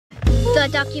a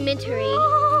documentary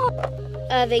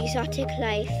of exotic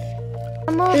life.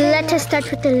 Let us start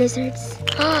with the lizards.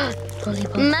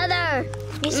 Mother!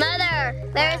 Mother!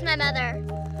 Where is my mother?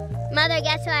 Mother,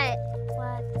 guess what?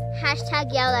 What?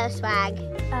 Hashtag yellow swag.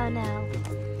 Oh no.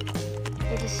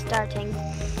 It is starting.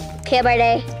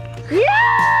 Puberty.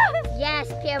 Yeah! Yes,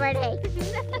 puberty.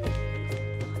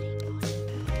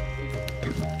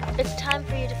 It's time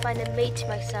for you to find a mate,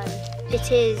 my son.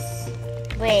 It is.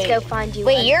 Let's go find you.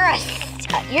 Wait, one. you're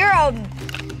a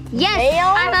Yes,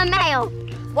 male? I'm a male.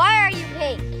 Why are you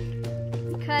pink?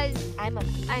 Because I'm a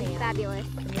female. I'm fabulous.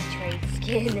 Let me trade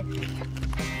skin.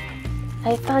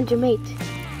 I found your mate.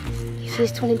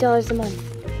 She's $20 a month.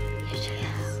 Here she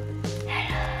is.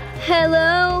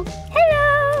 Hello?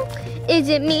 Hello? Is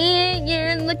it me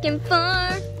you're looking for?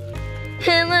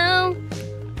 Hello?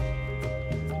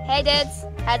 Hey dudes,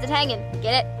 how's it hanging?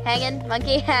 Get it? Hanging,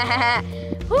 monkey?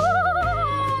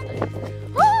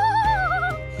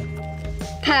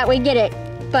 Pat, we get it,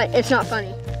 but it's not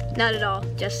funny. Not at all.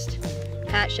 Just,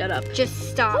 Pat, shut up. Just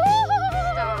stop.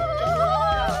 Stop. Just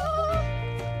stop.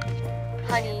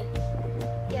 Honey,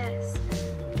 Yes,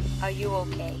 are you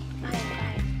okay? I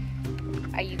am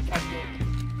fine. Are you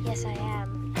pregnant? Yes, I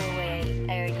am. Oh wait,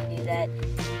 I already knew that.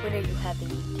 When are you having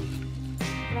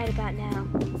it? Right about now.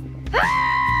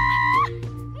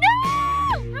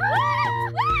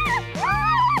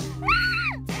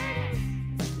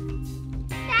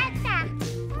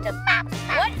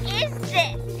 What is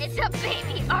this? It's a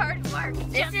baby aardvark.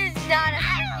 This is not a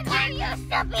I used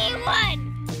to be one.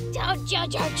 Don't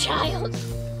judge our child.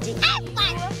 Did you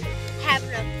have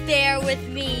an affair with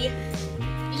me?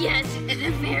 Yes, an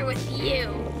affair with you.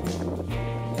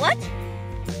 What?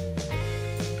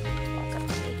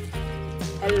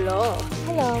 Hello.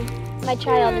 Hello. My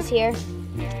child is here.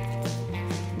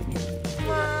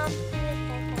 Mom.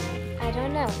 I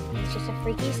don't know. It's just a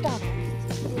freaky stalker.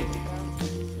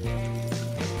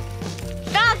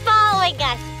 Stop following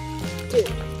us. Dude.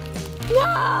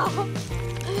 No!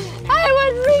 I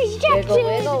was rejected.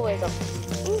 Wiggle, wiggle, wiggle.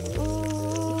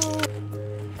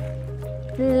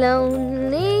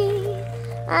 Lonely.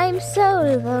 I'm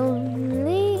so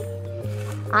lonely.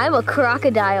 I'm a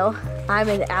crocodile. I'm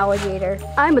an alligator.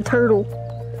 I'm a turtle.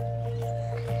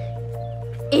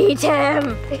 Eat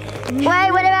him.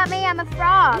 Wait, what about me? I'm a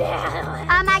frog.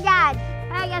 Oh my God.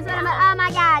 Hey, guess what? Oh my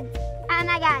God. Oh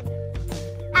my God.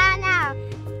 Oh no.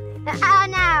 Oh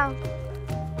no.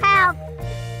 Help.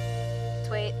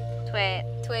 Tweet, tweet,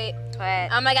 tweet, tweet.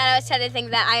 Oh my god, I was trying to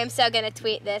think that I am so gonna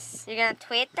tweet this. You're gonna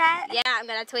tweet that? Yeah, I'm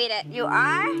gonna tweet it. You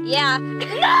are? Yeah.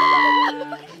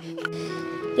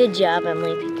 Good job,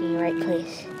 Emily, picking the right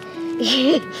place.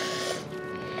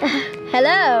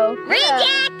 Hello.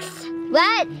 Rejects!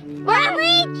 What? We're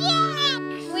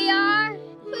rejects! We are?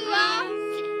 Yes.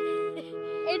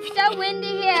 It's so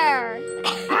windy here.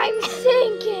 I'm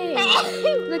sinking.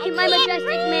 Look at my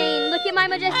majestic mane. Look at my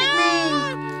majestic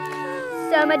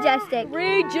mane. So majestic.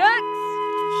 Rejects!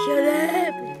 Shut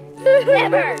up.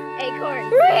 Never! Acorn.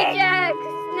 Rejects.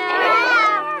 No.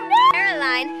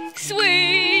 Caroline.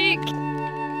 Sweet.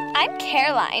 I'm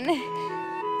Caroline.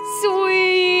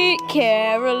 Sweet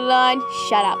Caroline.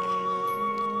 Shut up.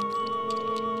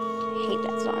 I hate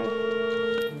that song.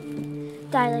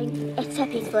 Darling, it's so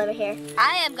peaceful over here.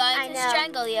 I am going I to know.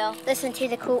 strangle you. Listen to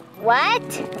the cool. What?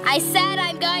 I said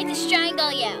I'm going to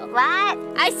strangle you. What?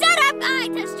 I said I'm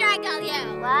going to strangle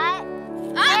you. What?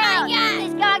 Oh my god.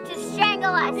 He's going to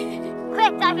strangle us.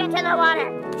 Quick, dive into the water.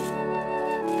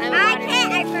 I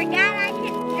can't. I forgot I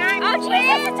can not. Oh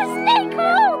Jesus, it's a snake.